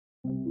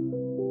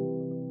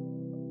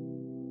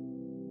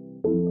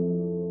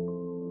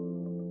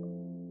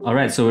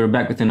Alright, so we're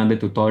back with another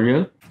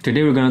tutorial.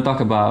 Today we're gonna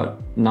talk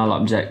about null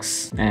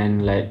objects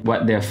and like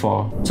what they're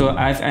for. So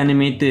I've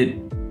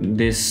animated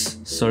this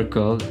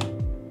circle.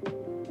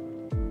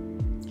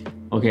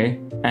 Okay,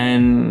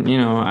 and you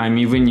know, I'm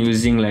even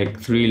using like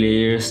 3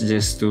 layers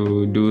just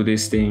to do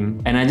this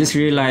thing. And I just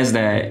realized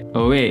that,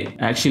 oh wait,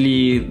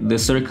 actually the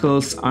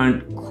circles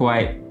aren't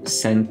quite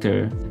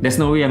center. There's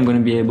no way I'm going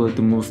to be able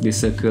to move this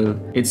circle.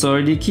 It's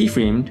already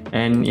keyframed,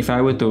 and if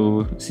I were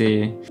to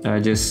say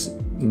just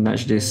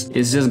nudge this,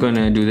 it's just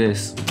gonna do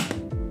this.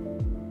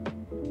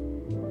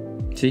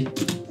 See?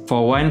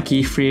 For one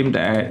keyframe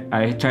that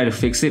I try to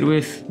fix it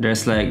with,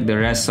 there's like the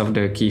rest of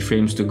the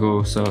keyframes to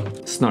go, so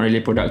it's not really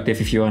productive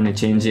if you want to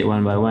change it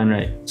one by one,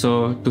 right?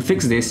 So to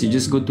fix this, you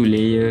just go to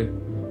layer,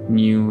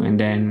 new, and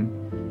then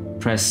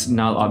press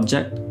null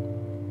object.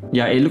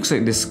 Yeah, it looks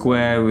like the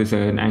square with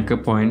an anchor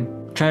point.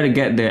 Try to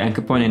get the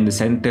anchor point in the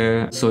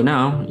center. So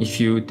now, if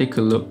you take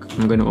a look,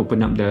 I'm going to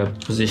open up the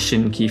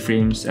position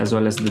keyframes as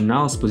well as the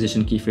null's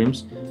position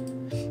keyframes.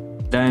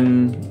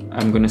 Then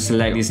I'm going to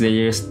select these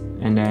layers,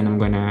 and then I'm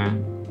going to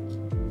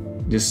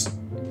just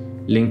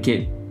link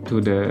it to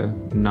the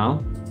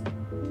null.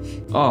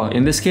 Oh,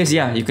 in this case,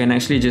 yeah, you can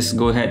actually just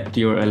go ahead to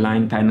your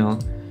align panel,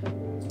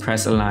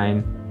 press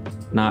align.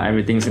 Now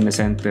everything's in the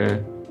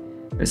center.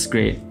 That's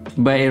great.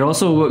 But it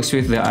also works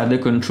with the other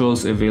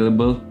controls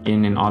available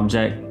in an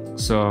object.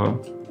 So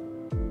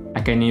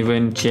I can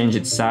even change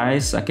its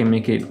size. I can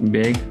make it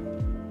big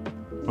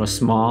or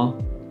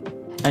small.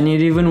 And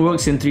it even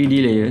works in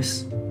 3D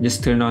layers.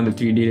 Just turn on the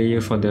 3D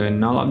layer for the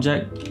null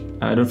object.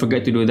 Don't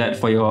forget to do that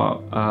for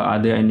your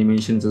other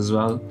animations as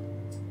well.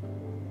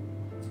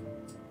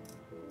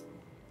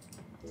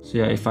 So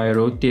yeah, if I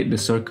rotate the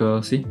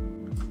circle, see?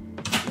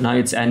 Now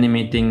it's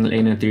animating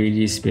in a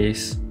 3D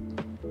space.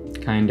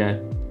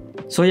 Kinda.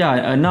 So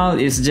yeah, a null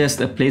is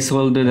just a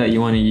placeholder that you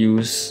want to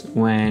use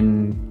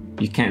when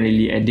you can't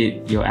really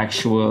edit your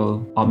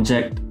actual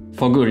object,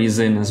 for good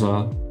reason as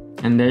well.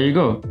 And there you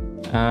go.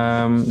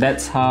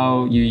 That's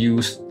how you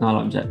use null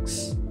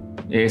objects.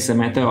 It's a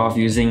matter of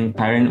using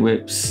parent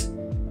whips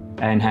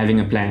and having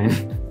a plan.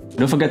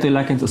 Don't forget to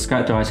like and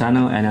subscribe to our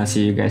channel, and I'll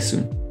see you guys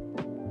soon.